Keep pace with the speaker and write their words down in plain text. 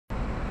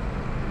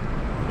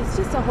It's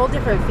just a whole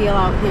different feel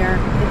out here.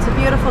 It's a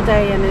beautiful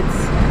day, and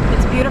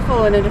it's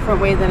beautiful in a different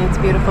way than it's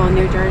beautiful in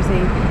New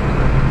Jersey.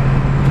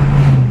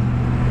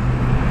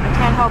 I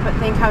can't help but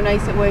think how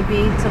nice it would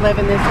be to live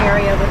in this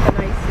area with a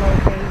nice slow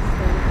pace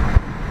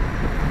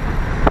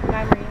and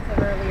memories of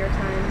earlier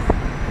times.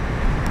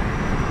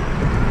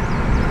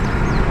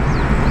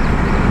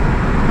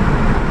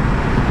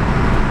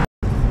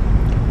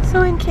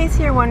 So in case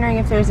you're wondering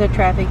if there's a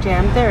traffic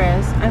jam, there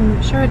is.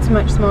 I'm sure it's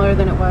much smaller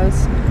than it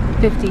was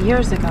 50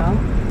 years ago.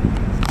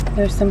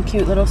 There's some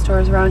cute little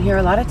stores around here,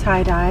 a lot of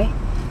tie-dye.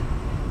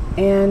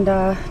 And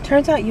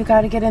turns out you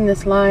got to get in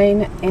this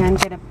line and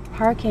get a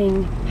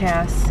parking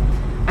pass.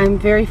 I'm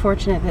very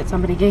fortunate that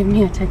somebody gave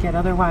me a ticket,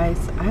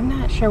 otherwise I'm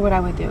not sure what I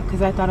would do,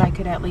 because I thought I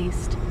could at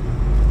least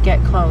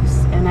get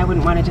close and I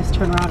wouldn't want to just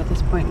turn around at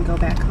this point and go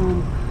back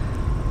home.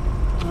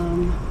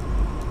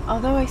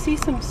 Although I see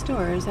some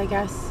stores, I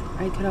guess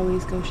I could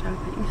always go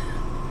shopping.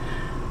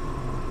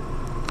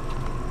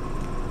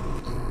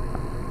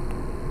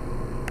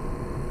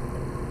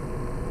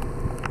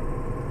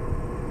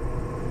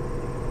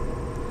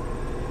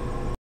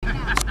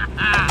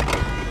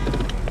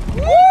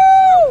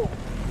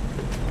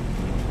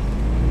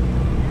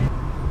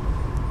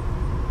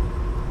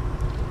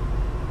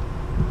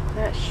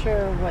 Not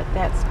sure what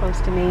that's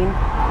supposed to mean.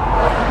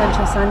 A bunch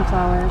of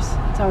sunflowers.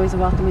 It's always a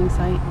welcoming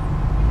sight.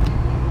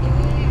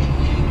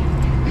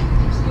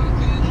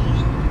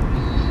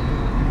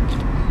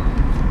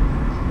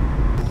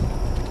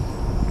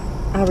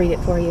 I'll read it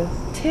for you.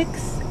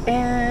 Ticks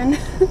and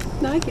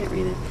no, I can't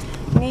read it.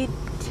 Need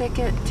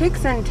ticket.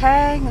 Ticks and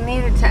tag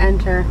needed to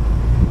enter.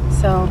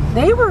 So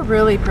they were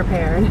really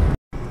prepared.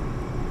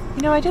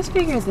 You know, I just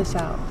figured this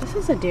out. This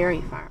is a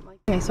dairy farm.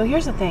 Okay, so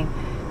here's the thing.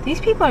 These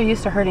people are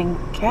used to herding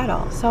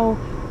cattle, so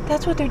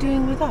that's what they're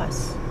doing with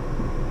us.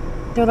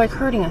 They're like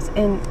herding us,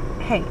 and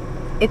hey,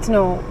 it's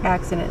no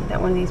accident that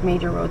one of these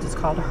major roads is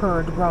called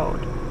Herd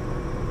Road.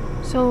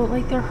 So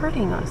like they're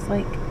herding us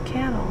like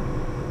cattle.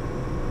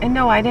 And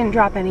no, I didn't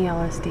drop any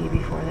LSD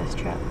before this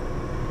trip.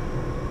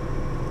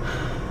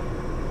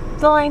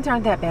 The lines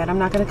aren't that bad, I'm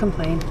not going to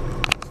complain.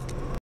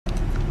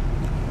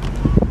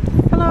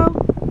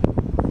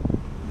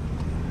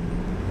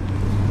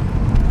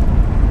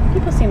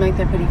 Seem like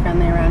they're pretty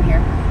friendly around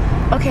here.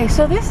 Okay,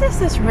 so this is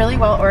this really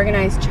well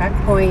organized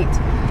checkpoint,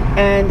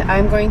 and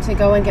I'm going to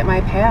go and get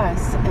my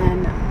pass,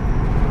 and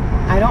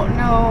I don't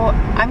know,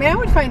 I mean I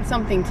would find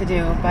something to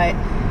do, but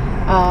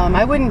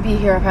I wouldn't be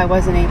here if I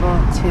wasn't able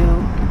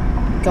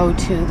to go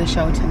to the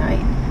show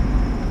tonight.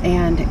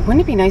 And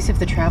wouldn't it be nice if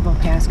the travel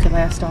pass could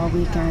last all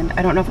weekend?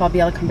 I don't know if I'll be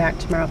able to come back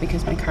tomorrow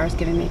because my car's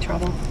giving me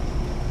trouble.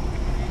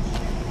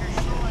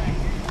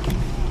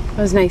 It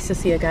was nice to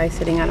see a guy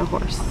sitting on a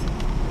horse.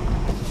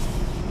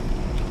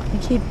 I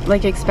keep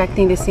like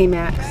expecting to see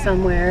Max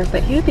somewhere,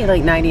 but he would be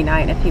like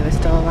 99 if he was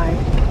still alive.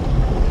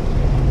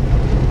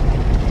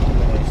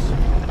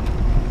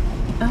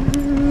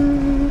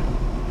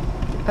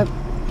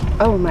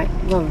 Oh my,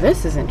 well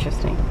this is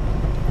interesting.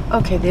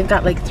 Okay, they've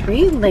got like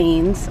 3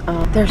 lanes.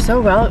 They're so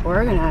well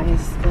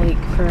organized,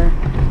 like for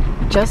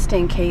just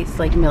in case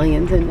like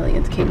millions and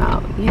millions came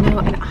out, you know,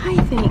 and I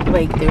think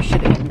like there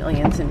should have been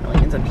millions and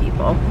millions of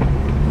people.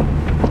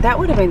 That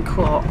would have been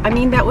cool. I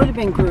mean, that would have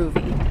been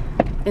groovy.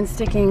 And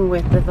sticking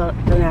with the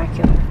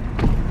vernacular.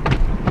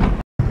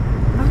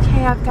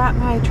 Okay, I've got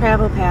my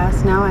travel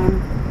pass. Now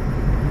I'm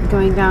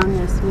going down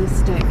this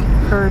mystic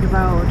Herd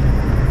Road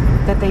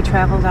that they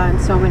traveled on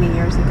so many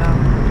years ago.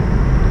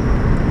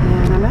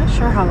 And I'm not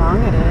sure how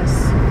long it is.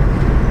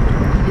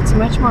 It's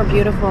much more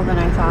beautiful than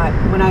I thought.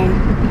 When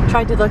I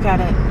tried to look at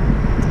it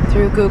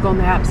through Google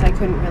Maps, I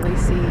couldn't really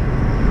see.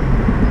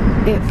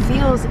 It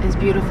feels as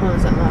beautiful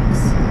as it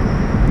looks.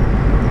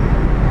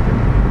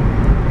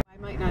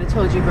 I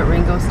told you, but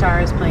Ringo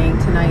Starr is playing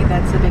tonight.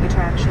 That's a big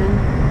attraction.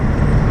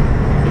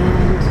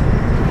 And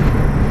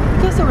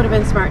I guess it would have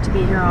been smart to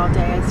be here all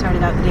day. I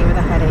started out the day with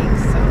a headache,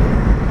 so.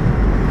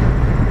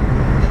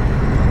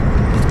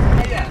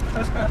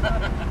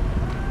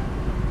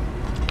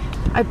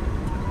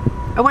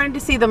 I wanted to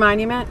see the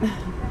monument.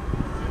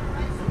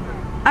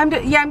 I'm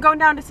going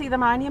down to see the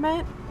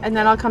monument, and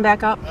then I'll come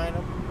back up.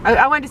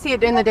 I wanted to see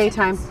it in the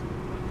daytime.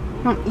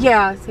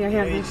 Yeah, see, I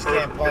have this. You just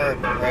can't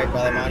park right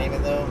by the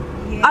monument, though?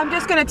 Yeah. I'm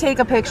just going to take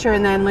a picture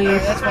and then leave.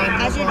 That's fine.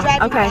 As you're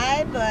driving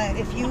by, but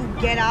if you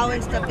get out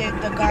and stuff,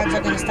 the guards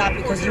are going to stop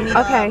you because you need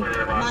a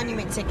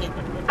monument ticket.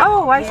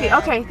 Oh, I see.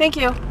 Okay, thank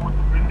you.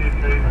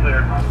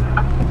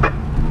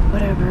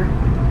 Whatever.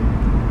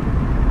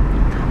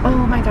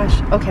 Oh my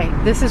gosh. Okay,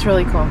 this is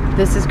really cool.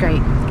 This is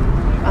great.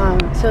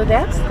 So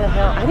that's the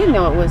hill. I didn't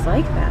know it was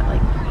like that,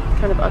 like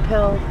kind of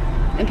uphill.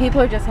 And people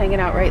are just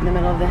hanging out right in the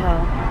middle of the hill,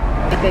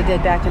 like they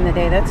did back in the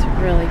day. That's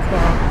really cool.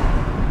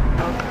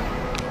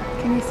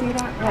 Can you see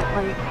that?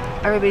 Like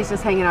everybody's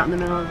just hanging out in the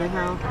middle of the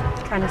hill,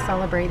 kind of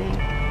celebrating.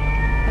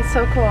 It's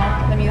so cool.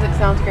 The music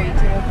sounds great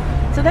too.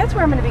 So that's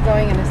where I'm going to be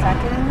going in a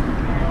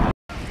second.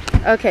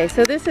 Okay,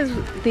 so this is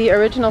the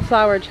original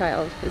Flower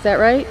Child. Is that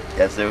right?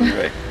 Yes, that was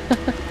right.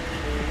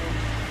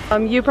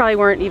 You probably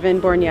weren't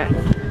even born yet,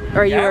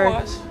 or you were.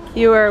 I was.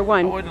 You were I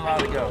 1. wasn't allowed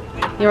to go.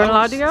 You weren't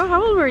allowed to go?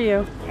 How old were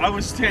you? I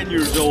was 10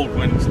 years old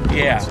when.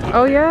 Yeah.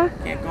 Oh yeah?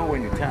 Can't go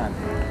when you're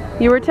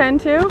 10. You were 10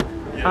 too?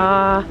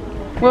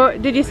 Well,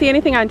 did you see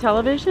anything on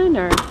television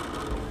or?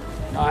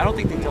 No, I don't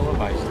think they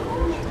televised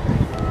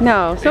it.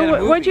 No. They had a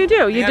So what'd you movie.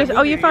 do? They You had a just,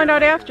 you movie found here.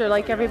 out after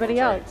like everybody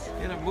else.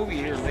 They had a movie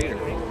here later.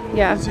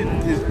 Yeah.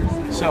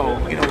 So,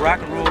 you know,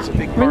 rock and roll is a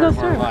big part Ringo of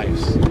our Starr.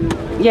 lives.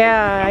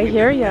 Yeah, I We've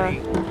hear been ya.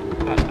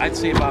 many, I'd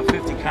say about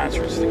 50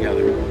 concerts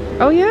together,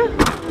 Oh yeah?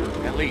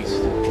 at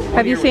least.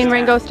 Have you seen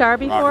Ringo Starr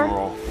before?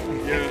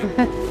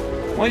 Yeah.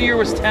 1 year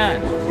was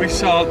 10. We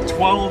saw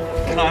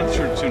 12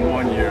 concerts in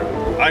 1 year.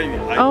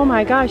 Oh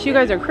my gosh, you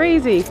guys are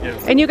crazy. Yeah.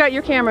 And you got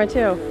your camera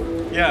too.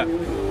 Yeah.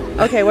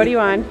 Okay, what are you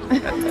on?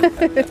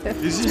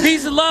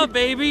 Peace and love,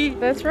 baby.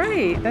 That's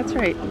right, that's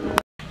right.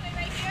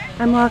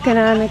 I'm walking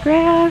on the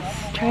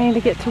grass, trying to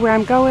get to where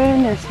I'm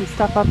going. There's some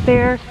stuff up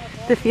there.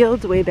 The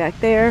field's way back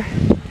there.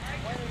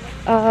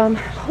 A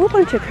whole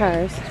bunch of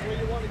cars.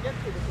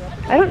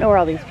 I don't know where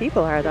all these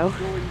people are though.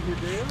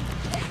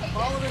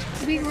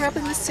 We grew up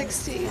in the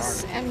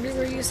 60s and we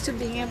were used to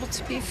being able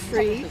to be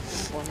free,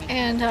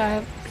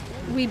 and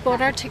we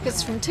bought our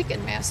tickets from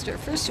Ticketmaster.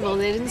 First of all,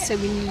 they didn't say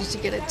we needed to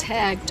get a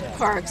tag to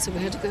park, so we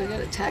had to go get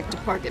a tag to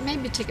park. It may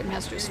be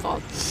Ticketmaster's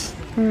fault.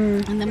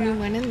 And then we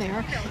went in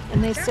there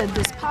and they said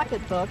this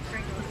pocketbook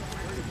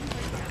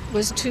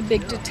was too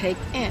big to take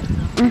in.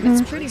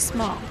 It's pretty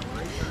small.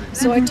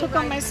 So I took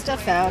all my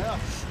stuff out.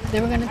 They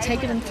were going to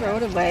take it and throw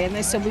it away, and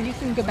they said, well, you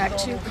can go back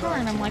to your car.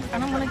 And I'm like, I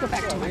don't want to go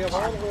back to my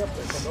car.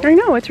 I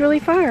know, it's really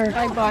far.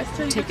 I bought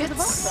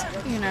tickets,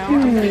 you know,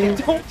 I'm gonna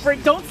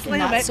get Don't slam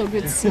not it. so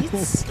good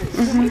seats.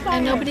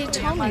 And nobody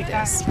told me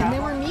this. And they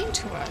were mean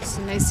to us.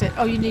 And they said,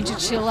 oh, you need to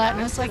chill out. And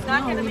I was like,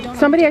 no, we don't.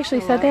 Somebody need to actually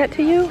chill said out. that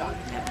to you?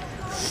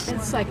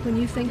 It's like when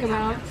you think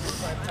about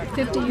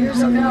 50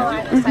 years ago,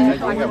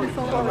 how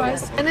wonderful it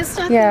was. And it's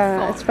not Yeah, their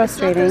fault. it's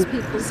frustrating. It's not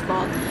those people's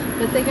fault.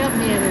 But they got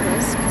mad at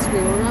us because we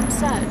were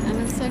upset.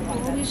 And it's like,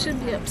 well, we should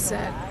be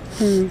upset.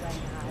 You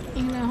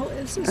know,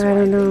 this is I why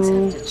don't know.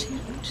 things have to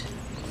change.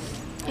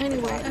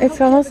 Anyway, I It's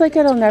hope almost like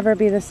it'll never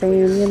be the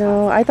same, you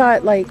know? I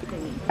thought like,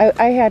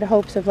 I had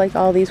hopes of like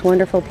all these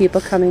wonderful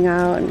people coming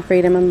out and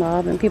freedom and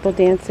love and people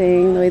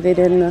dancing the way they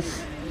did in the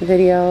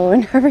video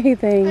and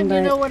everything. And but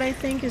you know what I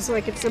think is,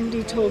 like, if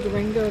somebody told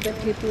Ringo that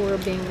people were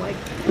being like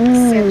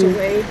sent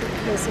away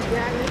because of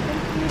that, I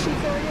think he'd be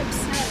very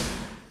upset.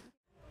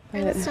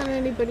 And it's not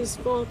anybody's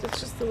fault. It's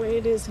just the way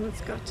it is, and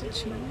it's got to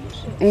change.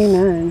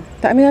 Amen.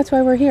 I mean, that's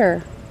why we're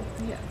here,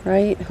 Yeah.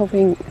 right?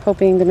 Hoping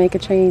to make a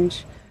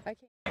change.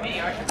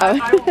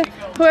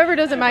 Whoever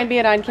doesn't mind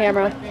being on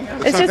camera.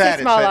 It's just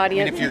a small I mean,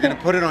 audience. if you're going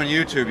to put it on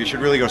YouTube, you should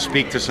really go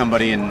speak to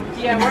somebody and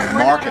Yeah, we're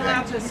market not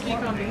allowed it. to speak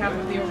on behalf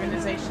of the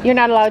organization. You're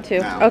not allowed to?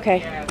 No.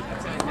 Okay.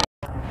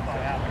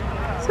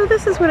 So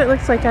this is what it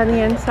looks like on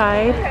the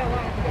inside.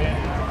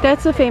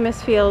 That's a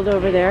famous field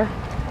over there.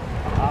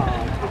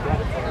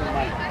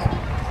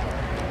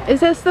 Is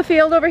this the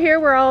field over here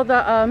where all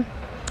the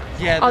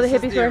all the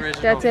hippies were?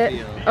 That's it?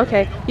 Field.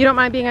 Okay. You don't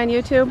mind being on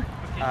YouTube?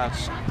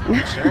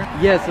 Sure.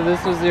 Yeah, so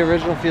this was the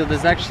original field.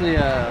 There's actually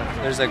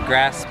there's a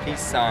grass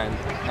peace sign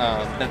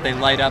that they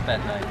light up at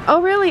night.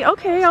 Oh really?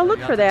 Okay, I'll look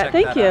You for have to that. check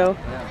Thank that you. out.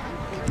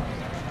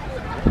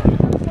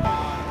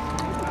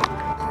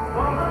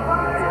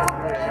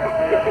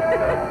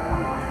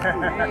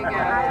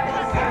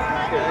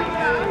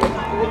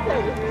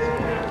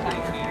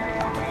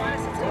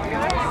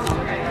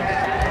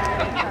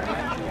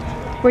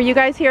 Were you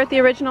guys here at the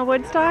original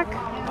Woodstock?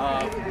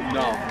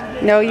 No.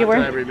 No, you I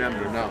weren't?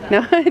 remember, no.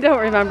 No, I don't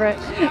remember it.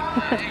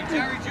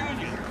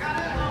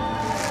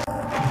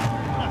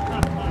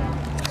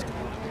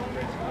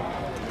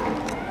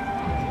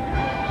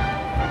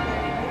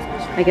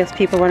 I guess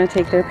people want to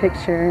take their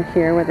picture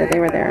here whether they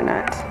were there or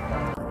not.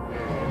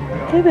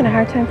 I'm having a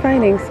hard time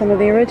finding some of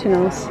the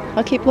originals.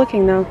 I'll keep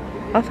looking though.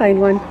 I'll find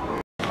one.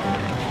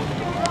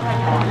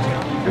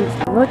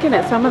 I'm looking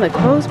at some of the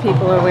clothes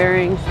people are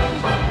wearing.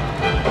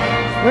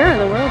 Where in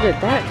the world did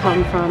that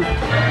come from?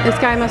 This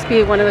guy must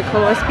be one of the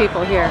coolest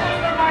people here.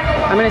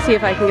 I'm gonna see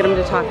if I can get him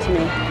to talk to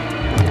me.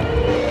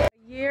 A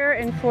year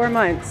and 4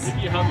 months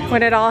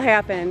when it all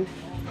happened.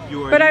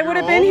 But I would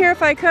have been here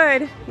if I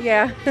could.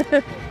 Yeah.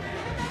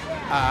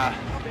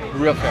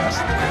 Real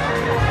fast.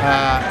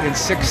 In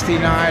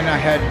 '69, I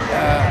had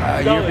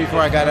a year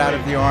before I got out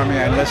of the Army.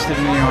 I enlisted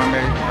in the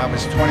Army. I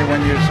was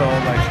 21 years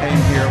old. I came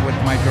here with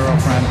my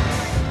girlfriend.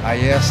 I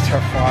asked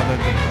her father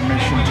the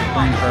permission to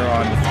bring her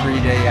on a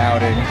 3-day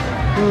outing.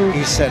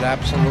 He said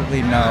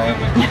absolutely no.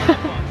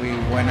 We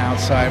went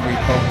outside. We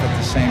both at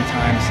the same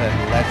time said,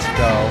 let's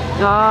go.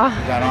 We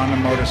got on a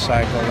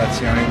motorcycle. That's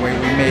the only way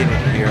we made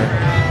it here.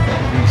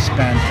 We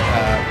spent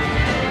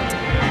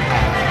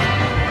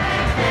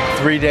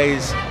 3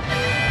 days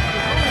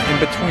in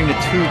between the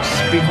two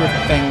speaker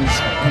things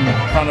in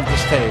front of the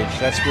stage.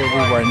 That's where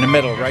we were, in the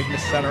middle, right in the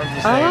center of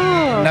the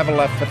stage. Never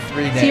left for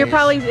 3 days. So you're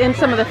probably in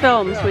some of the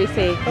films we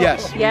see.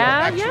 Yes.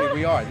 Yeah? Actually,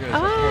 we are. There's a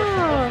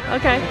Oh,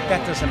 okay.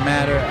 That doesn't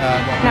matter.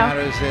 What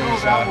matters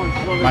is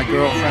my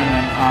girlfriend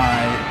and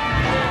I,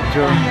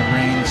 during the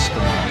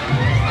rainstorm,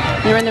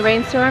 You were in the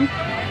rainstorm?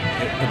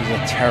 It was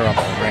a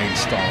terrible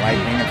rainstorm,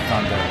 lightning and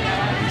thunder.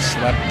 We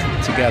slept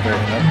together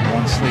in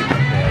one sleeping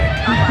bag.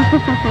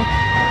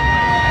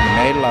 We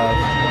made love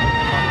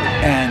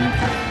and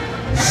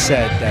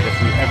said that if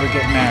we ever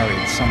get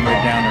married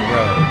somewhere down the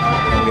road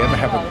and we ever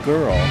have a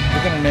girl,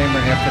 we're going to name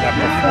her after that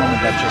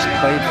performer that just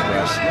played for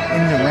us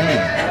in the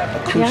rain,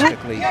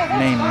 acoustically,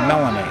 named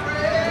Melanie.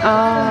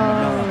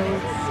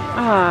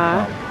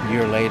 A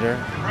year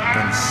later,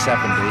 in 70,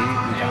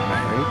 we got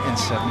married. In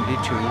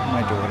 72,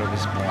 my daughter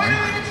was born.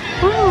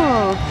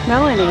 Oh,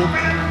 Melanie.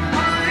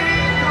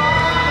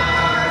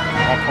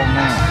 Awful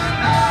name.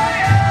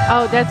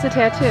 Oh, that's a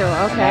tattoo.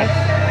 Okay.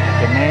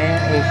 The name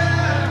is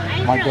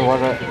my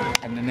daughter,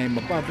 and the name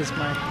above is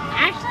my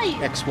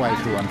ex-wife,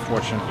 who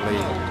unfortunately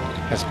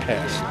has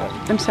passed. But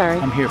I'm sorry.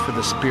 I'm here for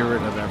the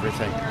spirit of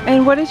everything.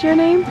 And what is your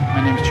name?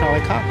 My name is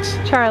Charlie Cox.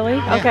 Charlie.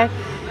 Yeah. Okay.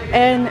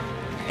 And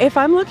if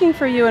I'm looking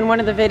for you in one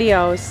of the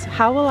videos,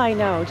 how will I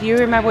know? Do you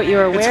remember what you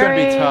were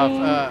wearing? It's going to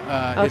be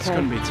tough. It's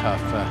going to be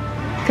tough.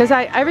 Because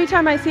every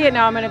time I see it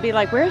now, I'm going to be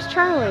like, where's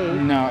Charlie?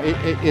 No,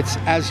 it's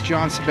as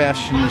John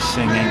Sebastian is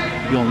singing.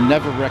 You'll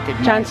never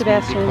recognize John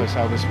Sebastian. me because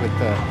I was with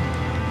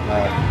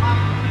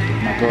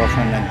my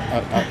girlfriend and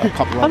a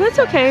couple of. Oh, that's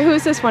okay.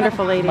 Who's this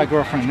wonderful lady? My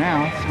girlfriend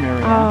now, it's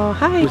Mary. Oh,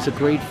 hi. It was a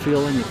great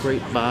feeling, a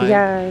great vibe.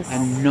 Yes.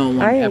 And no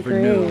one ever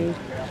agree. knew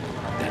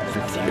that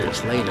 50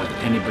 years later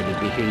anybody would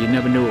be here. You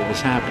never knew what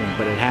was happening,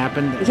 but it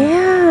happened. And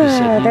Yeah, you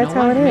said, that's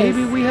how it is.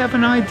 Maybe we have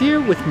an idea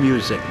with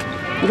music.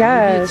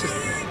 Yes.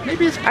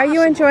 Maybe it's Are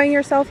you enjoying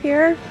yourself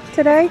here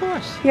today? Of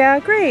course. Yeah,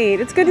 great.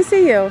 It's good to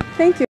see you.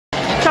 Thank you.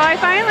 So I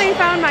finally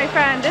found my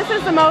friend. This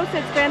is the most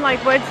it's been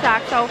like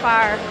Woodstock so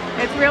far.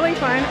 It's really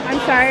fun. I'm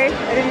sorry.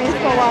 I didn't mean to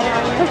go all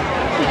on you.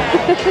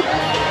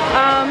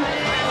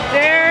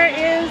 There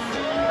is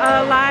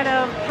a lot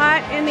of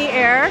pot in the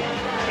air,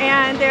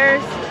 and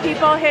there's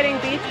people hitting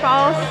beach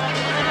balls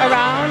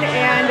around,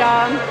 and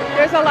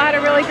there's a lot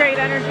of really great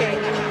energy.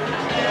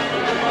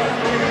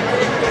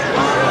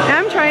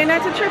 I'm trying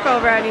not to trip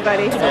over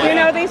anybody. Do you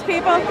know these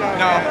people?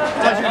 No.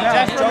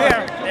 Just from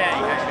here.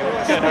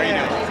 Good, how are you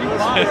doing?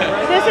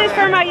 This is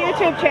for my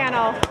YouTube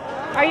channel.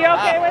 Are you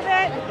okay with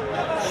it?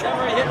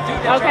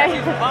 Okay.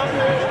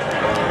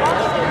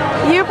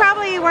 You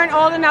probably weren't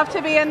old enough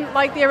to be in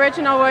like the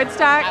original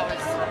Woodstock. I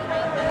was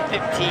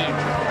 15.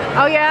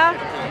 Oh yeah?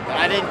 But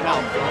I didn't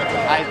come.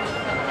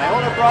 My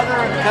older brother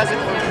and cousin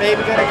were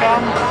maybe going to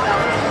come.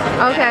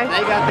 Okay.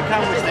 They got to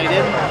come, which they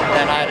didn't.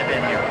 Then I'd have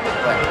been here.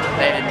 But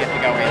they didn't get to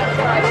go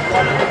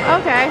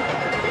either. Okay.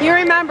 You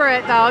remember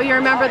it though. You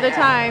remember the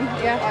time.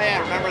 Yeah. Oh yeah,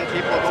 I remember the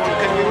people going,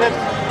 because we lived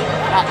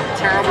not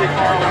terribly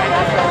far away.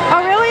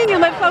 Oh really?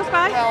 You live close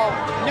by? Well,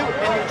 in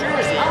New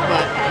Jersey,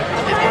 but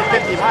it's been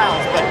 50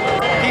 miles. But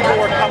people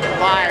were coming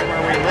by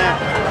where we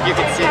lived. You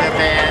could see the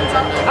vans.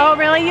 Oh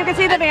really? You could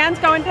see the vans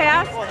going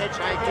past? People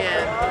hitchhiking.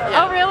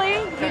 Yeah. Oh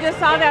really? You just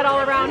saw that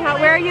all around.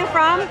 Where are you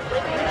from? New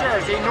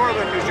Jersey,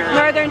 northern New Jersey.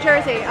 Northern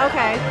Jersey.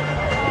 Okay.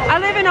 I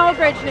live in Old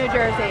Bridge, New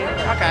Jersey.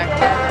 Okay.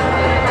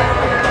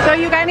 So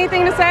you got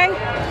anything to say?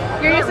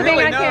 You're used to being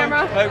on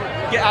camera.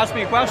 Ask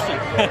me a question.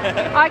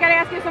 I got to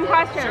ask you some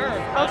questions. Sure.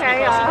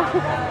 Okay.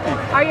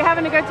 Are you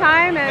having a good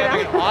time?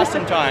 Having an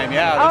awesome time,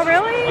 yeah. Oh,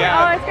 really? Yeah.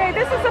 Oh, it's great.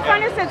 This is the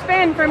funnest it's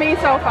been for me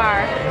so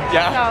far.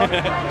 Yeah. So,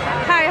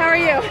 hi, how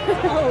are you?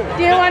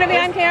 Do you want to be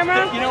on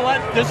camera? You know what?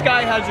 This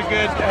guy has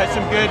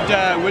some good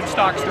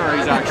Woodstock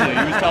stories, actually.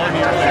 He was telling me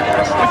earlier.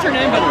 What's your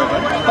name, by the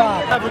way?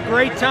 Bob. Have a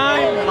great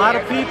time. A lot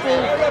of people.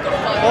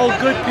 All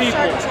good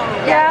people.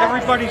 Yeah.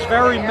 Everybody's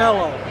very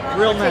mellow.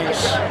 Real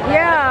nice.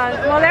 Yeah.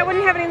 Well, that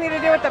wouldn't have anything to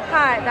do with the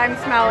pot I'm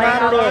smelling. Not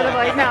at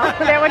all. No,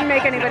 that wouldn't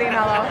make anybody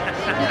mellow.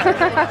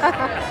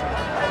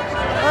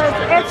 Well,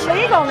 it's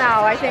legal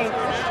now, I think.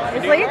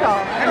 It's legal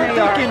in New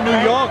York. In New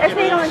York. It's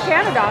legal in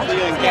Canada.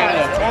 Legal in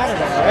Canada.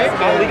 Right?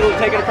 Not legal to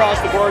take it across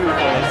the border for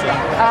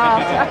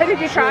us. Did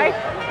you try?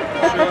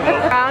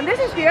 This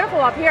is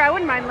beautiful up here. I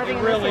wouldn't mind living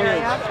in this Really area.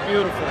 is. It's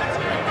beautiful.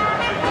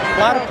 A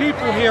lot of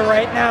people here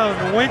right now. In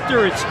the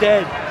winter, it's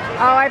dead.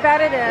 Oh, I bet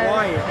it is.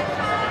 Quiet.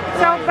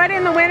 So, but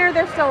in the winter,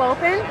 they're still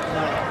open?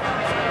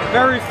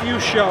 Very few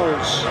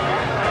shows.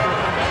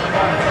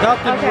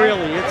 Nothing Okay.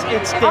 really.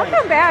 It's dead. I'll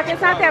come back.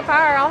 It's not that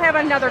far. I'll have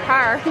another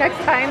car next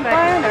time. But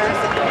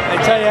I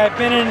tell you, I've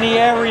been in the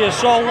area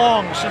so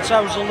long, since I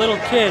was a little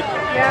kid.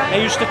 Yeah. I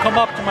used to come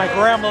up to my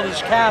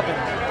grandmother's cabin.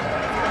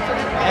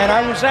 And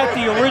I was at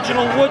the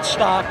original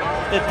Woodstock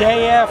the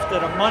day after,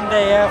 the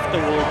Monday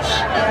afterwards.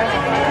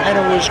 And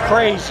it was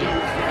crazy.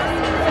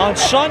 On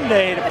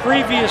Sunday, the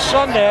previous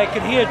Sunday, I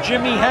could hear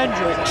Jimi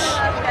Hendrix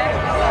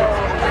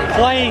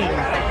playing.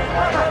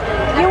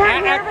 you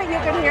weren't here, but you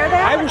could hear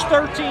that? I was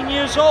 13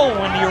 years old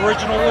when the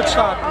original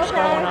Woodstock was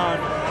going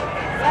on.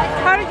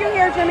 How did you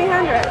hear Jimi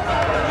Hendrix?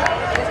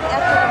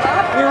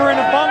 We were in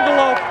a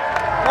bungalow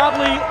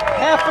probably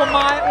half a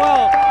mile,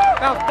 well,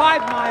 about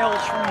 5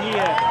 miles from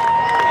here.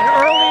 And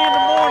early in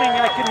the morning,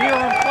 I could hear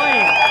him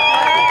playing.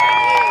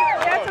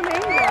 That's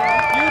amazing.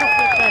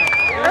 Beautiful thing.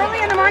 Early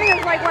in the morning, it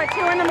was like, what,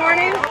 2 in the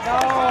morning? No,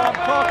 I'm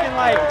talking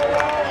like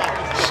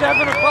 7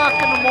 o'clock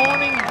in the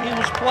morning, he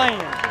was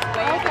playing.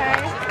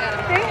 Okay.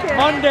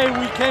 Monday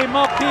we came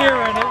up here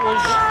and it was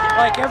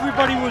like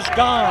everybody was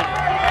gone.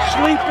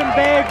 Sleeping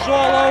bags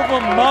all over,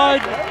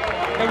 mud.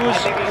 It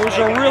was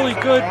a really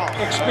good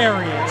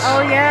experience.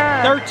 Oh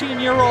yeah.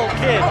 13-year-old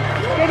kid.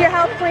 Did you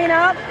help clean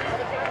up?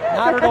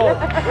 Not at all.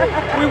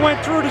 We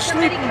went through the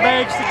sleeping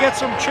bags to get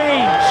some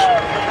change.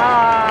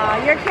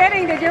 You're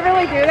kidding. Did you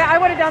really do that? I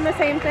would have done the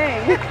same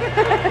thing.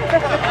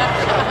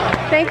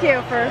 Thank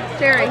you for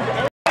sharing.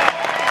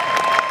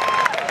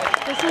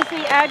 This is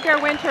the Edgar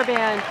Winter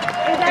Band.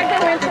 Is Edgar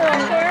Winter up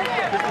there?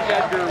 This is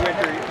Edgar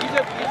Winter. He's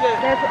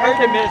hard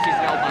to miss. He's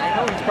an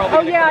albino. He's probably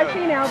oh yeah, I've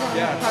seen album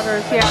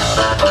covers, yeah.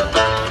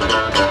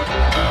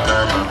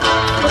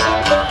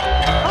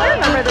 Oh, I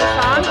remember this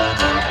song. I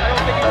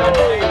don't think he's on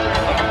stage.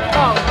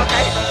 Oh,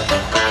 okay.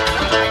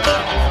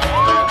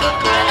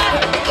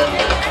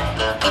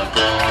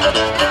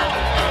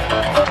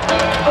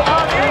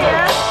 Oh, there he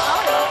is.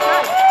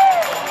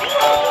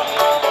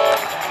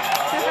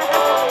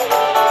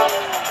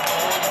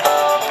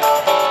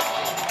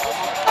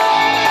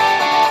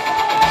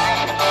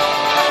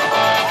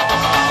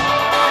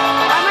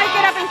 I might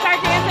get up and start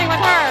dancing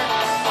with her.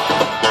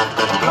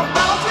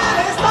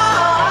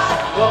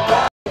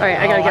 All right,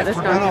 I gotta get this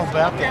going.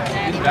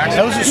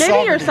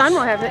 Maybe your son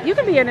will have it. You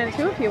can be in it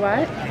too if you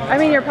want. I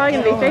mean, you're probably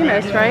gonna be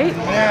famous, right?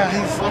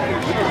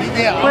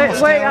 Yeah, I'm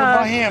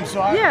by him, so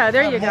yeah,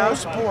 there you go.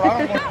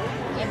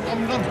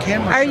 I'm on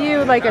camera. Are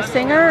you like a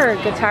singer or a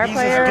guitar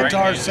player? He's a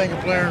guitar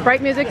singer player.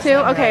 Write music too?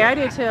 Okay, I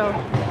do too.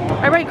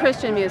 I write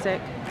Christian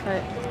music,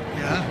 but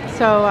yeah.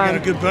 So I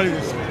got a good buddy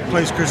that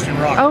plays Christian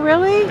rock. Oh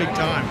really? Big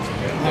time.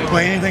 Won't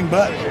play anything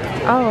but.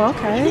 Oh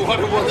okay.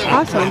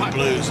 Awesome.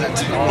 Blues.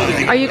 That's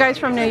Are you guys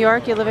from New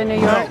York? You live in New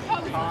York?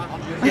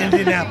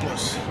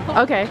 Indianapolis.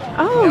 Okay.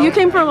 Oh, you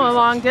came from a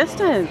long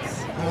distance.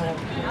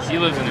 He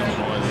lives in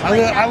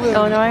Illinois. I live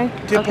Illinois?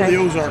 tip of the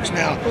Ozarks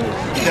now,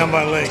 down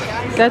by the lake.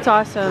 That's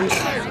awesome.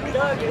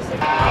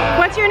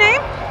 What's your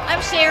name?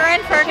 I'm Sharon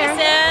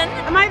Ferguson.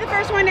 Am I the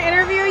first one to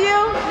interview you?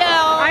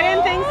 No. I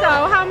didn't think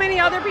so. How many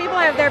other people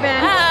have there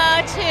been?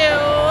 2.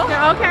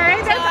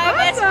 Okay, that's I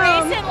was awesome.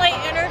 recently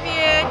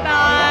interviewed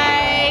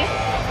by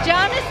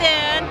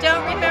Jonathan.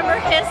 Don't remember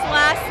his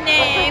last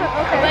name,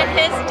 but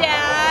his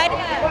dad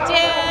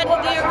did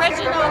the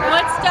original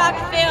Woodstock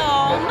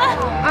film.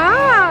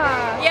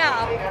 Ah.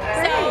 Yeah.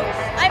 So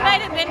I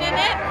might have been in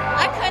it.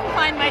 I couldn't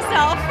find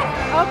myself.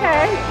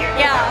 Okay.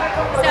 Yeah.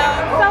 So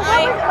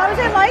what was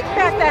it like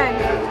back then?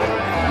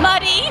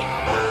 Muddy.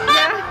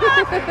 Yeah.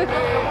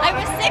 I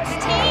was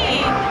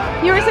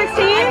 16. You were 16?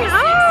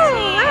 Oh,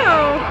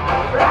 wow.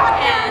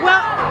 And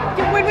well,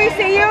 would we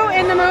see you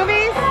in the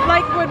movies?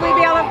 Like, would we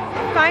be able to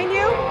find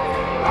you?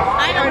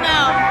 I don't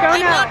know. I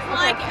look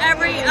like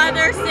every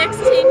other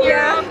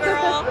 16-year-old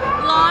girl.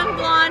 Long,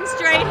 blonde,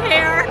 straight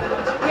hair.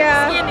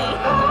 Yeah. Skinny.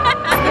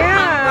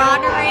 Yeah.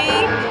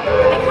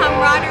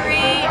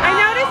 Camaraderie. I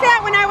noticed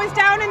that when I was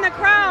down in the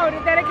crowd,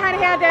 that it kind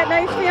of had that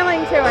nice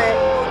feeling to it.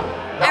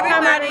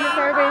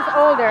 Everybody's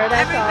older,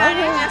 that's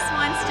everybody all. just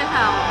wants to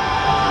help.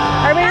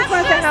 Everybody just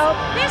wants to help.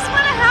 They just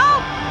want to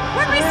help.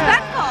 We're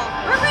respectful.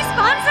 We're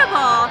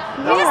responsible.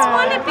 We just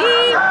want to be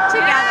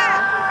together.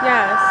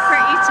 Yes. For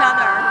each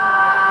other.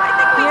 I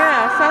think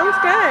sounds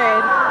good.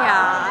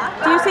 Yeah.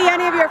 Do you see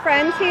any of your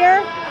friends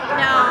here?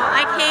 No,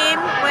 I came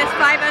with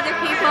 5 other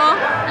people,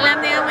 and I'm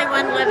the only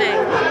one living.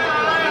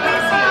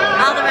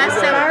 All the rest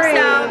of them.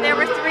 So there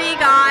were 3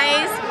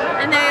 guys,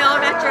 and they all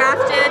got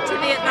drafted to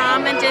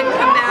Vietnam and didn't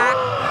come back.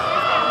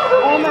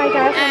 Oh my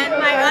gosh. And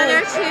my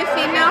other 2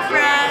 female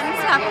friends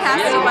have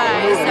passed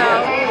away. So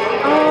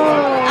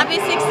I'll be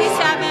 67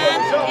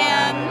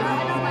 in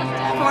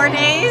 4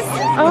 days.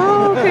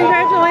 Oh,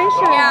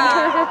 congratulations.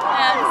 Yeah.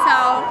 And so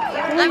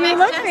you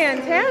look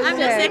fantastic. I'm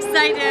just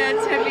excited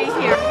to be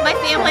here. My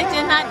family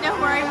did not know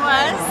where I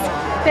was.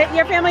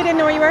 Your family didn't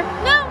know where you were?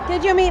 No.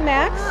 Did you meet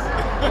Max?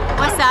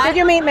 What's that? Did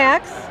you meet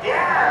Max?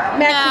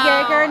 Max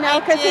Yasgur? No,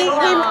 because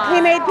he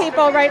made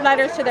people write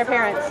letters to their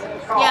parents.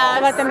 Yes.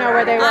 To let them know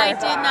where they were. I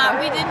did not.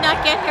 We did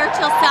not get here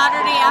till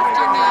Saturday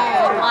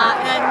afternoon,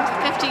 and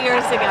 50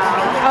 years ago.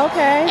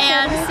 Okay.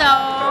 And so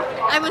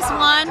I was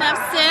one of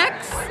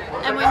 6,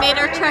 and we made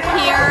our trek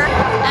here,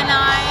 and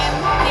I'm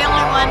the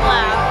only one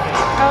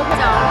left. Okay.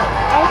 So.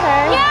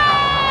 Okay.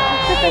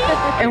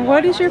 Yay! And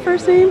what is your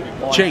first name?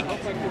 Jake.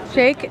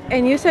 Jake,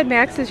 and you said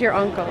Max is your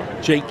uncle.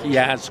 Jake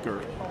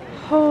Yasgur.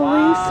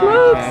 Holy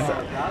smokes!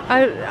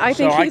 I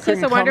think he's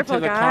just a wonderful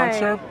guy. I couldn't come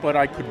to the concert, but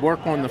I could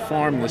work on the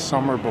farm the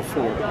summer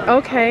before.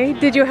 Okay.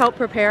 Did you help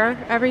prepare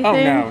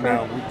everything? Oh,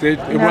 no.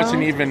 It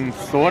wasn't even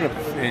thought of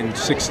in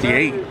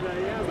 '68.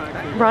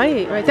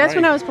 Right. That's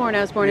when I was born.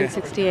 I was born in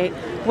 '68.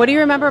 What do you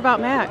remember about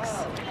Max?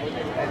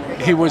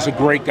 He was a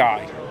great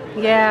guy.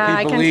 Yeah,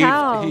 I can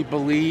tell. He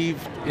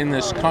believed in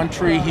this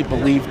country. He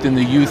believed in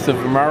the youth of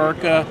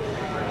America.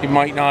 He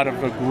might not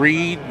have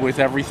agreed with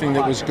everything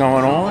that was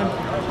going on,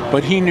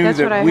 but he knew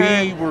that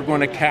we were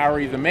going to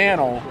carry the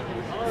mantle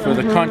for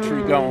the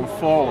country going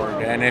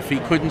forward. And if he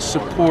couldn't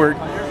support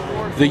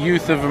the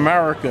youth of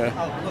America,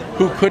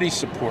 who could he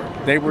support?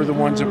 They were the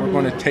ones that were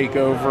going to take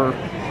over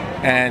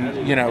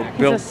and you know,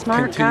 build,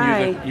 smart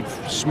guy.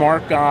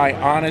 Smart guy,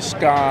 honest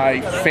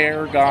guy,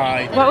 fair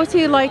guy. What was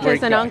he like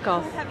as an guy.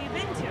 uncle?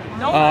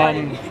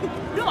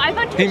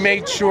 He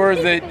made sure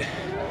that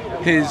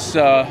his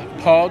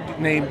pug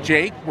named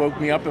Jake woke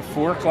me up at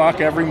 4 o'clock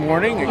every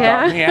morning and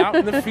got me out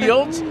in the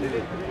fields.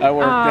 I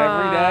worked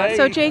every day.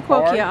 So Jake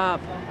woke you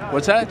up.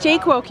 What's that?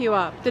 Jake woke you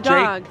up. The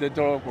dog. Jake, the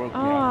dog woke me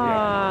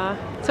up.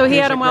 Yeah. So he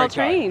had him well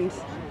trained.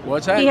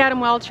 What's that? He had him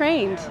well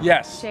trained.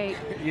 Yes. Jake.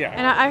 Yeah.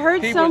 And I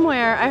heard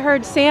somewhere. I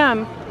heard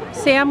Sam.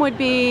 Sam would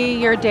be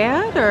your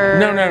dad, or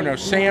no.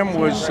 Sam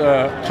was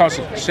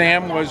cousin.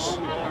 Sam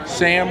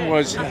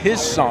was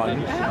his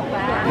son.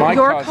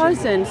 Your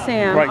cousin,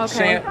 Sam. Right.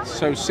 Okay.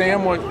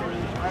 Sam was.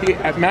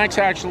 Max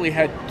actually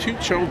had 2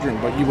 children,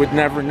 but you would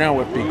never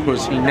know it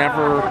because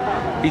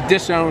he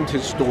disowned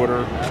his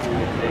daughter.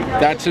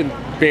 That's a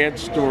bad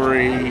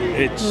story.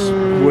 It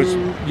was,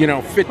 you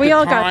know, fit the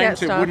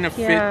times. It wouldn't have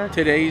fit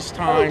today's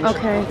times.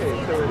 Okay.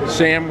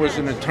 Sam was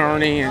an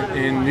attorney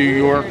in New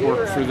York,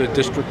 worked for the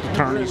district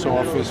attorney's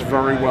office,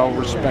 very well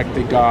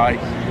respected guy.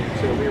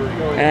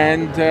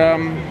 And,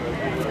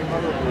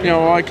 you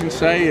know, all I can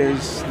say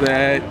is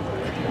that,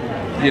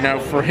 you know,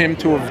 for him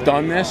to have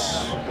done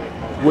this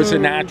was a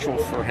natural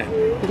for him.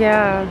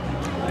 Yeah.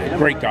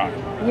 Great guy.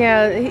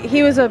 Yeah,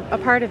 he was a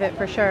part of it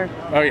for sure.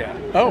 Oh yeah.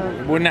 Oh,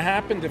 it wouldn't have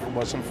happened if it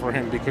wasn't for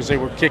him because they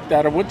were kicked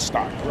out of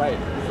Woodstock. Right.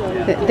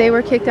 They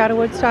were kicked out of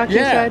Woodstock. You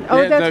said?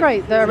 Oh, that's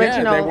right. The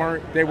original. Yeah,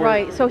 they were.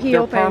 Right. So he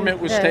their opened. Permit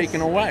was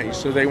taken away,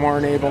 so they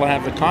weren't able to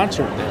have the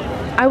concert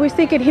there. I was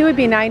thinking he would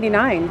be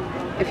 99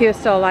 if he was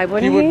still alive,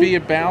 wouldn't he? He would be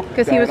about.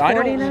 Because he was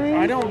 49.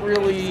 I don't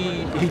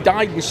really. He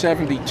died in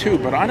 '72,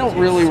 but I don't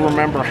really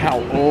remember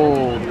how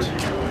old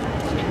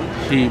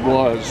he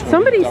was.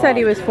 Somebody said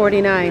he was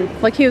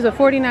 49. Like he was a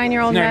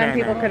 49-year-old man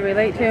people could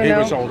relate to. He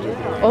was older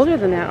than that. Older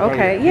than that,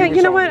 okay. Oh, yeah,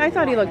 you know what? I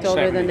thought he looked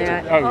older than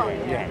that. Oh,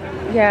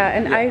 yeah. Yeah,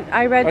 and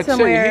I read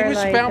somewhere. He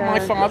was about my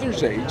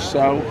father's age,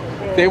 so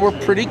they were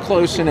pretty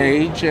close in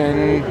age,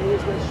 and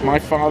my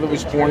father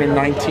was born in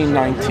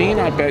 1919.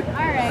 I bet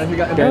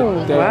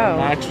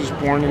Max was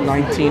born in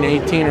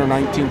 1918 or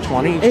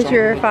 1920. Is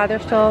your father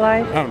still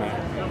alive? Oh,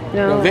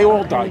 no. They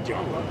all died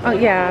young. Oh,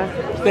 yeah.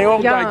 They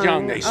all died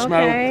young. They smoked.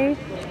 Okay.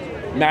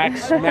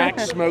 Max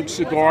smoked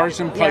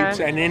cigars and pipes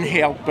and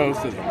inhaled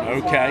both of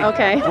them, okay?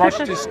 Okay.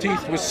 Brushed his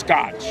teeth with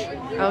scotch.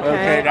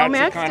 Okay. That's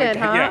Max did,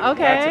 huh? Yeah,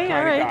 okay, that's the kind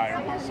all right. of guy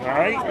I was, all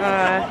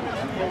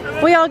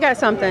right? We all got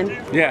something.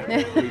 Yeah,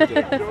 we did.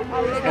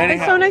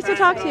 It's so nice to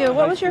talk to you.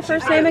 What was your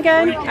first name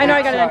again? I know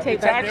I got it on tape.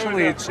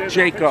 It's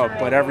Jacob,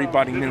 but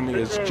everybody knew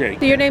me as Jake.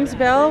 So your name's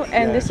Bill,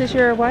 and this is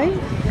your wife?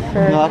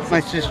 No, that's my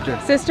sister.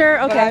 Sister?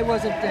 Okay. But I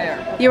wasn't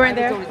there. You weren't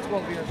there? I was only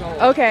 12 years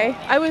old. Okay.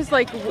 I was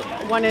like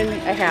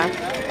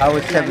 1.5. I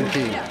was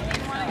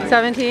 17.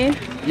 17?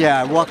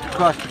 Yeah, I walked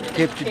across the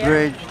Poughkeepsie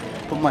Bridge,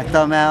 put my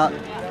thumb out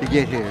to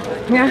get here.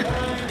 Yeah.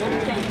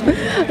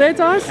 That's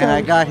awesome. And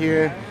I got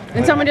here.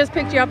 And someone just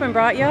picked you up and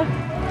brought you?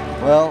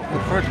 Well, the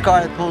first car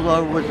that pulled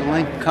over was a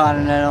Lincoln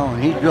Continental,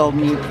 and he drove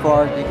me as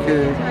far as he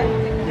could.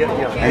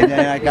 And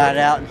then I got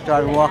out and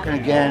started walking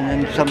again,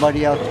 and then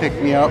somebody else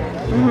picked me up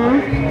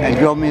and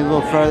drove me a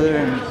little further.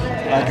 And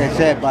like I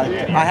said, but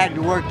I had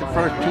to work the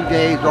first 2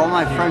 days. All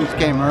my friends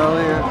came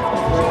earlier.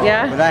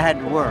 Yeah. But I had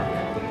to work.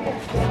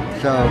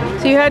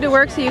 So you had to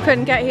work, so you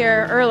couldn't get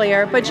here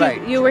earlier, but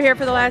you were here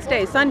for the last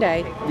day,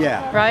 Sunday.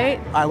 Yeah. Right?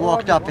 I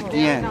walked up at the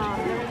end.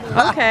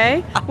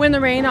 Okay. When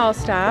the rain all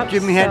stopped.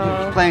 Jimi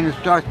Hendrix was playing the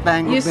Star Spangled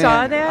Banner. You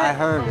saw that? I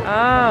heard it.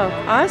 Oh,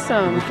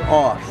 awesome. It was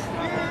off.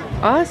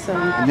 Awesome.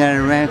 And then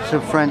I ran to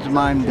some friends of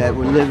mine that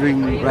were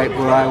living right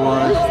where I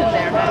was,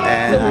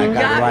 and I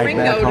got a ride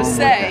back home with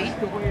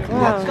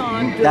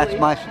them. That's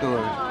my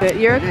story.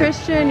 You're a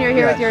Christian. You're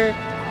here with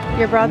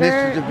your brother.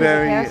 And this is a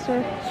very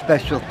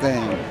special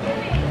thing.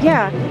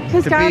 Yeah,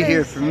 because God to be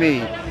here for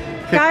me.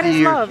 God is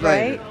love,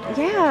 right?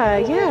 Yeah,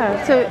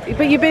 yeah. So,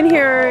 but you've been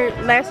here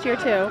last year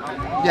too.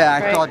 Yeah,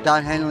 I saw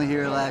Don Henley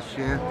here last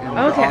year.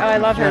 Okay, I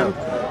love him.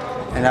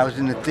 And I was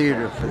in the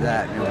theater for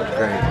that, and it was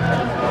great.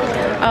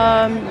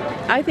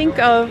 I think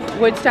of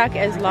Woodstock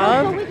as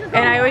love, and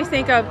I always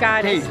think of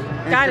God as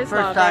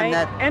love,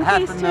 right? And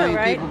peace too,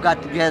 right? People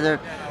got together,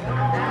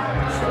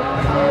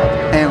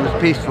 and it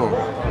was peaceful.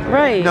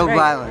 Right. No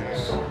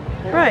violence.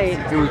 Right.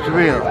 It was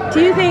real.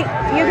 Do you think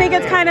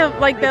it's kind of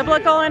like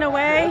biblical in a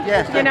way?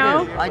 Yes,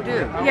 I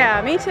do.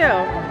 Yeah, me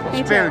too.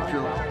 Me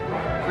spiritual,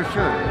 for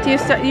sure. Do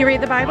you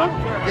read the Bible?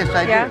 Yes,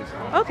 I do.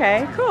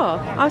 Okay, cool,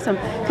 awesome.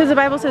 Because the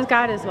Bible says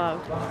God is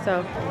love,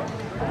 so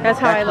that's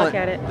how I look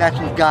at it. That's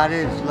what God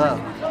is, love.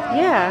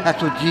 Yeah.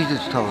 That's what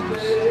Jesus told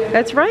us.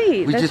 That's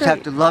right. We just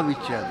have to love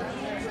each other,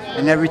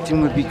 and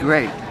everything would be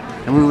great,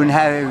 and we wouldn't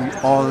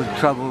have all the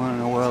trouble in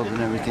the world and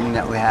everything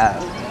that we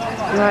have.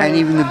 Right. And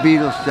even the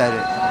Beatles said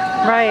it.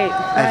 Right.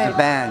 As a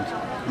band,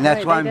 and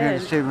that's why I'm here to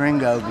see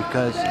Ringo,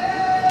 because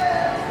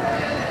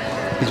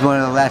he's one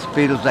of the last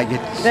Beatles I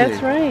get to see.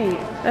 That's right.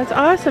 That's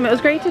awesome. It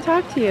was great to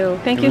talk to you.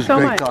 Thank you so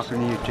much. It was great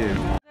talking to you too.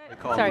 They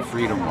call it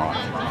Freedom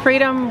Rock.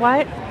 Freedom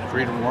what?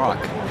 Freedom Rock.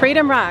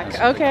 Freedom Rock.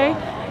 Okay.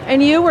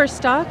 And you were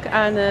stuck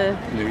on the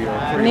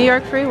New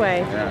York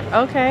freeway.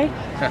 Yeah. Okay.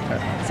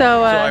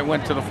 So I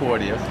went to the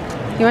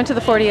 40th. You went to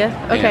the 40th.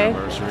 Okay.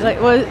 Anniversary.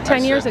 Like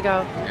 10 years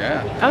ago.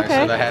 Yeah. Okay.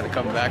 I said I had to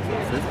come back for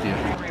the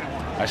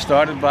 50th. I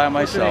started by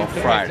myself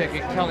Friday.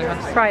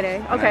 Friday.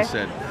 Okay. And I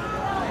said,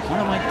 what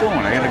am I doing?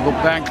 I got to go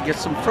back to get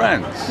some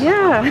friends.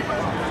 Yeah.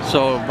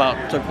 So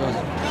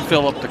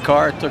fill up the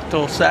car. It took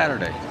till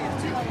Saturday.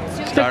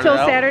 Took till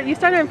Saturday. You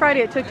started on Friday.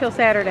 It took till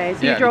Saturday.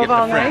 So you drove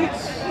all night.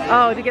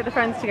 Oh, to get the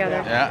friends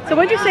together. Yeah. So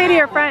what did you say to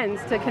your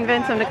friends to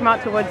convince them to come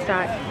out to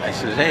Woodstock? I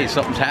said, hey,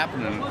 something's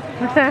happening,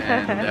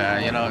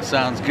 and you know, it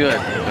sounds good.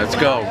 Let's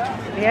go.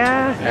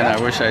 Yeah. And I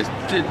wish I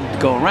didn't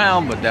go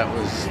around, but that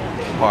was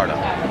part of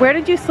it. Where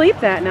did you sleep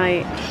that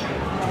night?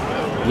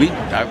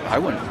 I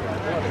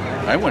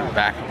went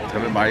back to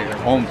my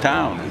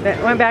hometown.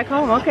 Went back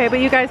home. Okay, but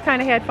you guys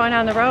kind of had fun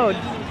on the road.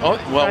 Oh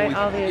well,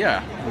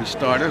 right? We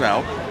started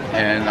out,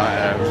 and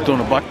I was doing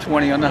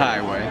 $120 on the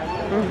highway.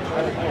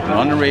 And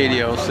on the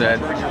radio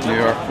said New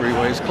York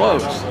freeway is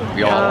closed.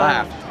 We all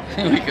laughed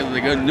because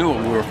they knew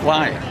we were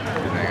flying.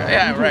 And they go,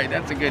 yeah, right,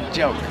 that's a good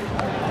joke.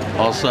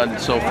 All of a sudden,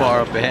 so far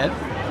up ahead.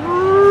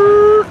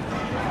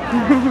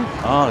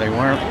 Oh, they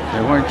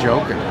weren't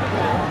joking.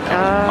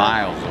 That was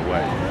miles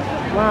away.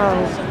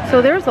 Wow.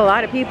 So there was a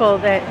lot of people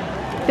there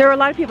were a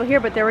lot of people here,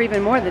 but there were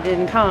even more that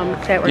didn't come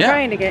that were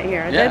trying to get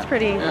here. Yeah. That's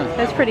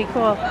pretty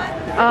cool.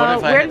 But if I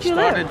where had did you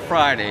started live?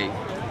 Friday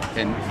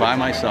and by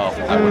myself,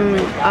 I would have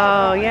made it.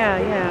 Oh,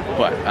 yeah.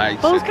 But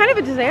Well, it was kind of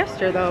a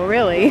disaster, though,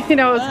 really. You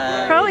know, it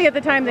was probably at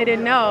the time they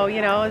didn't know,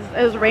 you know,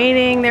 it was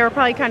raining, they were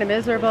probably kind of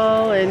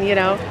miserable, and, you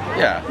know.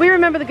 Yeah. We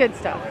remember the good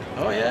stuff.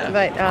 Oh, yeah.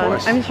 But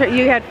I'm sure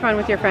you had fun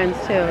with your friends,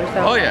 too.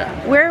 So. Oh, yeah.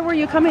 Where were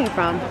you coming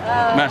from?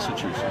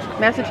 Massachusetts.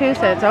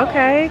 Massachusetts.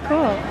 Okay,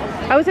 cool.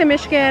 I was in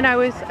Michigan. I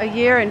was a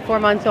year and 4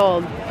 months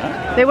old.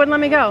 They wouldn't let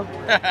me go.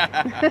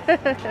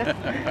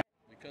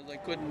 Because I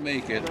couldn't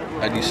make it,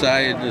 I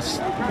decided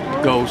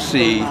to go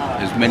see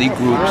as many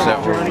groups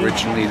that were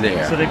originally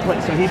there. So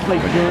he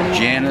played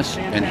Janice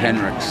and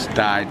Hendrix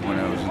died when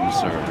I was in the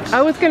service.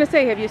 I was going to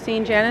say, have you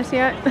seen Janice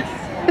yet?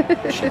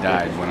 She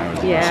died when I was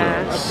in the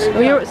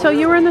service. So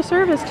you were in the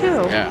service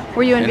too? Yeah.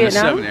 Were you in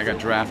Vietnam? In the 70s, I got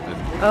drafted.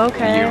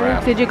 Okay. A year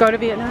after. Did you go to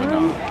Vietnam?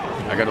 No,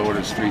 I got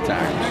orders 3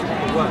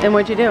 times. And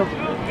what'd you do?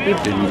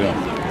 Didn't go.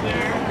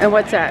 And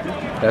what's that?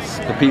 That's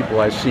the people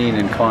I've seen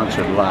in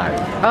concert live.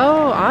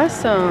 Oh,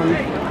 awesome.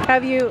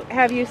 Have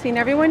you seen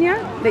everyone yet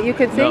that you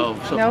could see? No,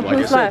 no? Like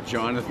Who's I said, left?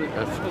 Jonathan.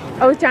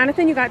 Oh, it's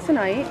Jonathan you got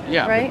tonight?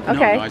 Yeah. Right? No,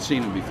 okay. No, I've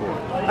seen him before.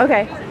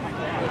 Okay.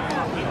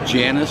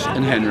 Janice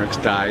and Hendrix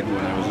died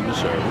when I was in the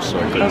service, so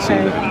I couldn't see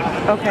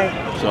them. Okay.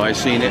 So I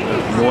seen it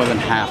more than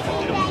half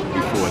of them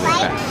before they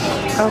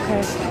passed.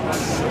 Okay.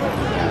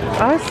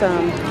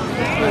 Awesome.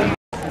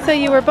 So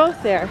you were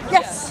both there?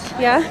 Yes.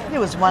 Yeah? It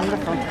was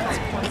wonderful.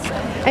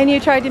 And you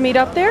tried to meet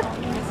up there?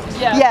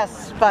 Yeah.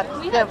 Yes, but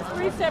we had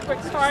 3 separate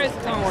cars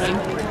going.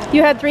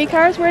 You had 3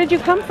 cars? Where did you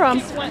come from?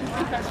 We went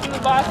from the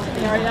Boston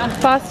area.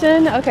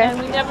 Boston? Okay. And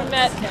we never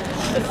met,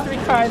 the 3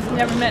 cars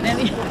never met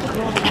any.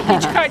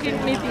 Each car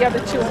didn't meet the other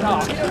 2 at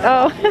all.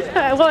 Oh,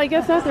 well, I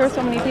guess not. There were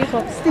so many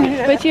people.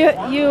 But you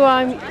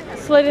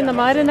slid in the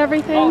mud and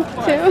everything,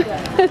 too?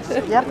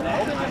 Yep.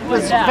 It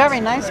was very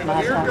nice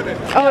mud.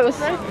 Oh, it was...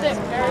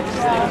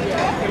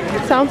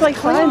 Sounds like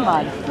fun.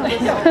 Mud.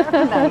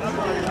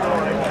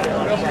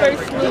 Very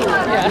smooth,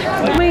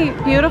 yeah. So many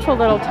beautiful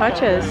little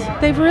touches.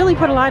 They've really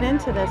put a lot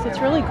into this. It's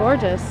really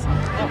gorgeous.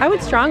 I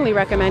would strongly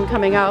recommend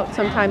coming out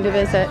sometime to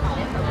visit.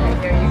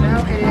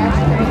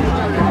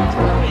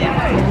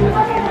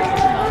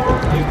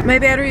 My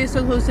battery is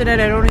so close to dead,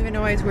 I don't even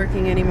know why it's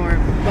working anymore.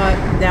 But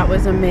that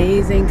was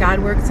amazing. God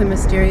works in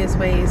mysterious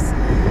ways.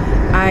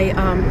 I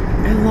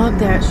love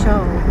that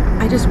show.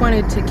 I just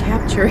wanted to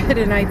capture it,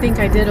 and I think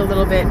I did a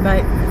little bit,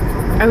 but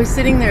I was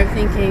sitting there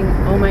thinking,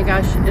 oh my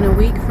gosh, in a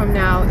week from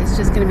now, it's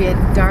just going to be a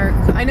dark,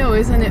 I know,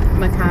 isn't it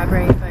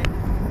macabre, but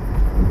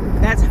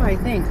that's how I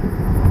think.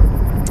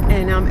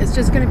 And it's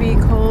just going to be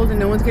cold, and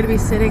no one's going to be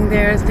sitting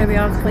there. It's going to be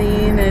all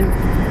clean, and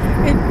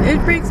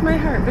it breaks my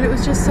heart, but it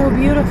was just so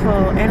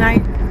beautiful. And I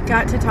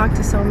got to talk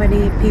to so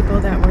many people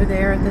that were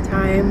there at the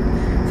time,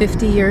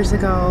 50 years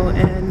ago,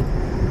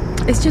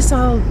 and it's just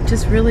all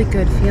just really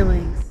good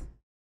feelings.